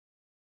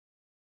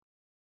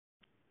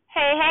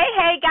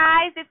Hey,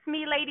 guys, it's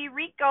me, Lady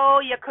Rico,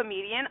 your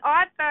comedian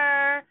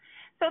author.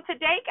 So,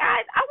 today,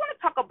 guys, I want to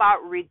talk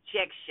about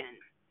rejection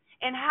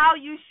and how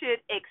you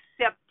should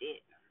accept it.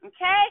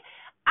 Okay?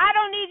 I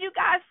don't need you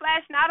guys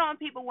flashing out on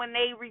people when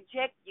they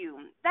reject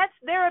you. That's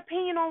their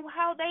opinion on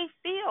how they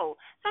feel.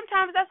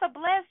 Sometimes that's a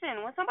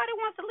blessing. When somebody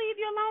wants to leave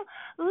you alone,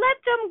 let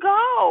them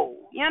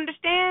go. You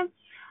understand?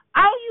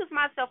 I'll use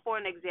myself for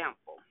an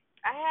example.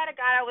 I had a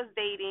guy I was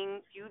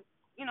dating a few,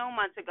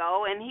 months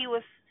ago, and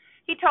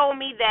he told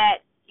me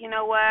that, you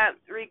know what,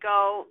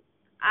 Rico,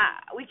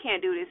 we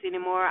can't do this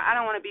anymore. I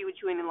don't want to be with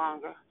you any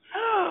longer.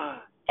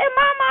 In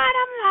my mind,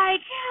 I'm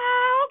like,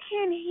 how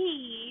can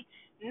he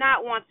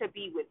not want to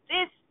be with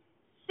this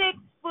 6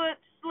 foot,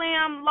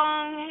 slim,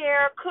 long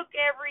hair, cook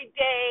every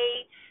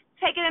day,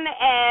 take it in the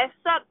ass,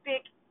 suck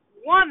dick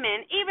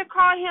woman, even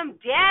call him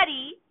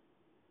daddy?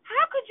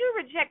 How could you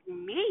reject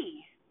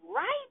me,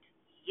 right?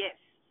 Yes.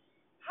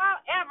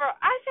 However,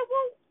 I said,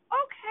 well,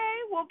 okay,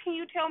 well, can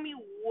you tell me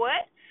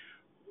what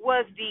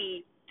was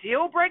the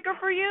deal breaker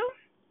for you?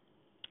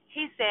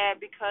 He said,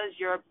 because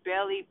your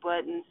belly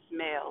button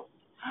smells.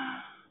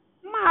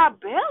 My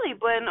belly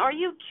button? Are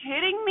you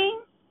kidding me?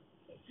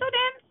 So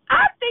then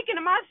I'm thinking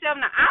to myself,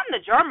 now I'm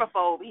the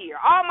germaphobe here.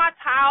 All my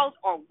towels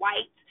are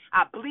white.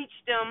 I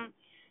bleached them.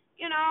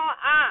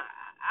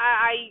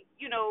 I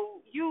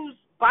use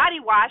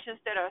body wash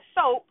instead of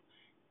soap.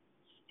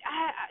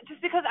 Just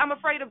because I'm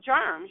afraid of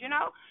germs. And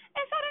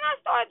so then I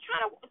started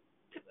trying to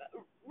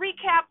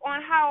recap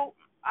on how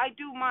I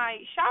do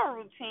my shower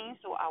routine.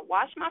 So I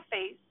wash my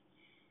face,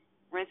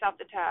 rinse off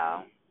the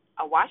towel.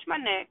 I wash my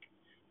neck,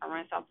 I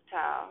rinse off the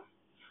towel.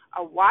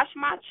 I wash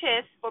my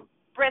chest for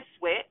breast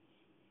sweat,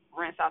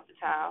 rinse off the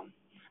towel.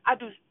 I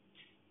do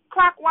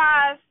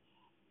clockwise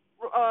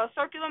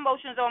circular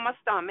motions on my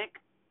stomach.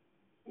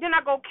 Then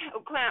I go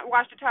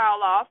wash the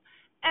towel off,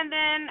 and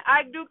then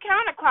I do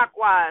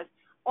counterclockwise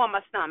on my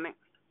stomach.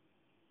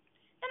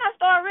 Then I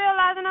start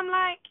realizing I'm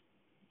like,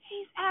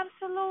 he's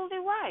absolutely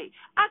right.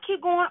 I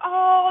keep going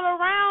all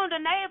around the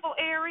navel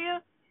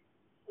area.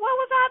 What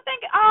was I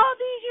thinking all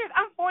these years?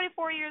 I'm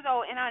 44 years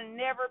old, and I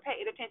never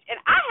paid attention.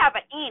 And I have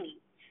an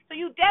innie, so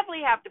you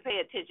definitely have to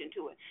pay attention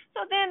to it.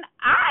 So then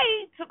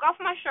I took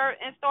off my shirt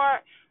and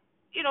start,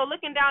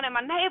 looking down at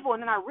my navel,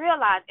 and then I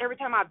realized every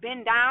time I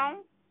bend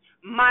down,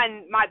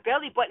 my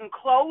belly button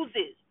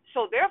closes.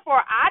 So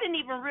therefore, I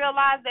didn't even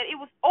realize that it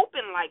was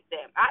open like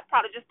that. I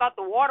probably just thought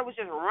the water was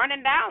just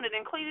running down it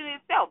and cleaning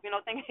itself,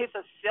 thinking it's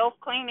a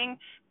self-cleaning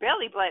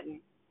belly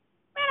button.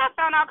 Man, I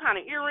found all kind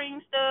of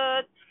earring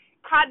studs,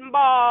 cotton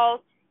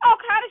balls,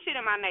 all kind of shit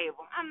in my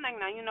navel. I'm like,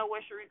 now, you know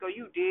what, Shariko,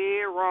 you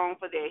did wrong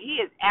for that.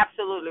 He is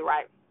absolutely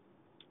right.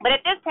 But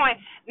at this point,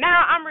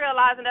 now I'm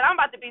realizing that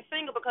I'm about to be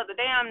single because of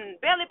damn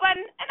belly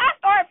button, and I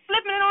started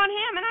flipping it on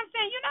him, and I'm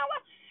saying, you know what?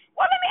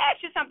 Well, let me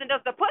ask you something.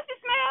 Does the pussy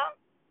smell?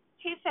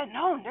 He said,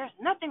 no, there's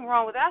nothing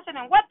wrong with it. I said,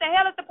 then what the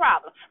hell is the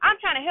problem? I'm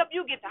trying to help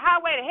you get the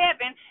highway to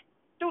heaven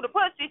through the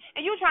pussy,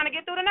 and you trying to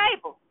get through the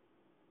navel.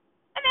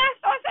 And then I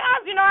started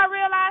saying, I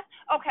realized,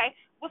 okay,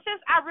 well,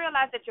 since I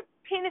realized that your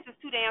penis is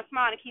too damn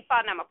small and keep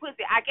falling out my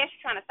pussy, I guess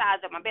you're trying to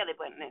size up my belly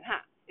button then, huh?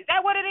 Is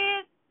that what it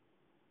is?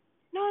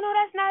 No,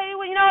 that's not it.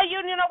 You know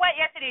what?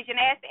 Yes, it is. Your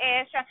nasty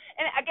ass.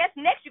 And I guess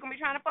next you're going to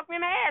be trying to fuck me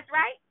in my ass,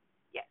 right?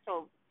 Yeah,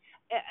 so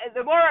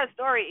the moral of the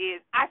story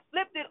is I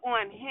flipped it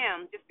on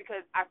him just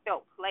because I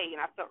felt played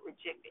and I felt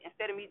rejected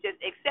instead of me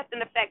just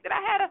accepting the fact that I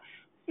had a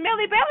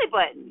smelly belly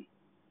button.